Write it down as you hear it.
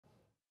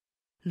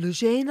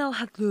Loujain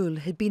al-Hathloul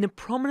had been a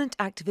prominent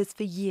activist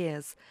for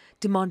years,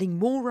 demanding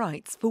more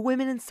rights for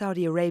women in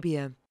Saudi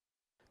Arabia.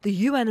 The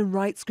UN and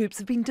rights groups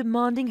have been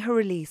demanding her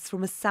release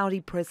from a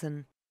Saudi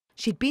prison.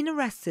 She'd been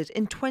arrested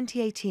in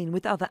 2018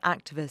 with other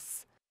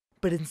activists.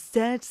 But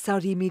instead,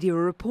 Saudi media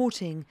are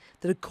reporting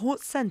that a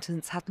court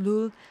sentenced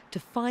Hathloul to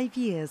 5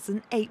 years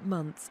and 8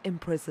 months in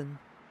prison.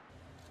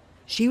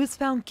 She was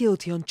found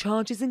guilty on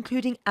charges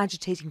including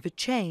agitating for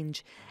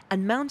change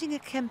and mounting a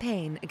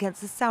campaign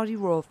against the Saudi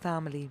royal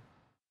family.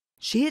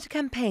 She had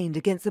campaigned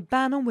against a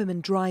ban on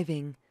women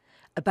driving,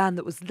 a ban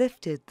that was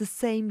lifted the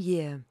same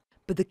year.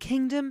 But the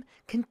kingdom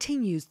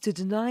continues to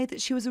deny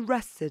that she was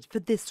arrested for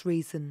this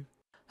reason.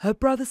 Her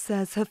brother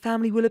says her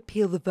family will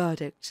appeal the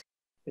verdict.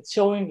 It's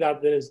showing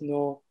that there is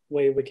no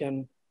way we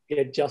can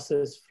get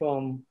justice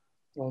from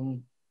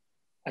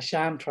a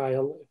sham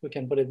trial, if we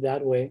can put it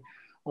that way.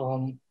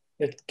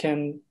 It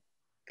can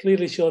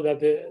clearly show that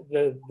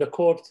the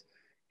court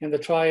in the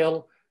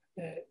trial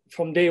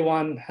from day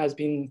one has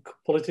been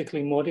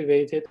politically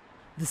motivated.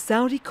 The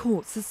Saudi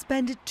court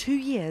suspended 2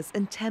 years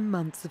and 10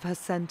 months of her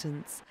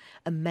sentence,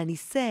 and many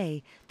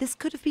say this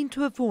could have been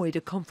to avoid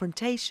a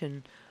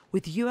confrontation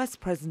with US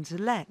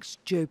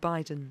President-elect Joe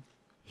Biden.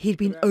 He'd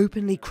been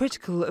openly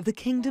critical of the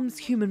kingdom's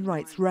human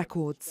rights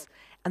records,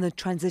 and the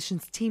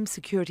transitions team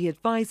security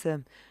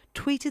advisor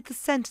tweeted the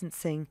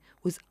sentencing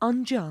was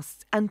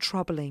unjust and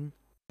troubling.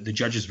 The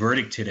judge's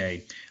verdict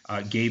today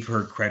gave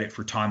her credit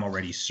for time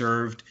already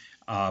served,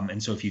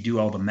 and so if you do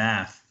all the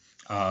math,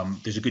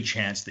 there's a good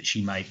chance that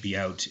she might be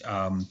out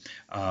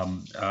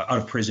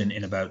of prison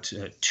in about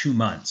 2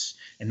 months.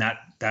 And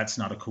that's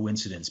not a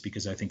coincidence,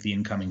 because I think the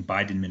incoming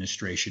Biden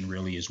administration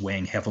really is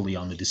weighing heavily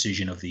on the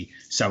decision of the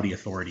Saudi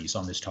authorities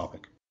on this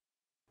topic.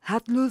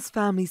 Hathloul's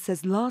family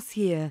says last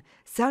year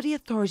Saudi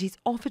authorities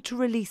offered to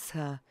release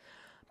her,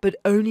 but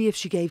only if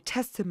she gave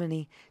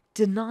testimony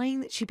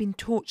denying that she'd been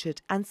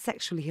tortured and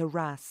sexually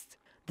harassed.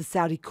 The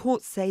Saudi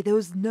courts say there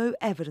was no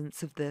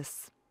evidence of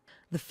this.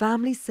 The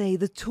family say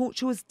the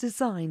torture was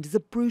designed as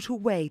a brutal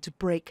way to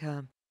break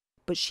her,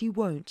 but she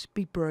won't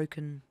be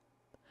broken.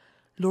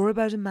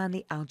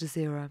 Burdon-Manley,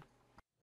 Aljazeera.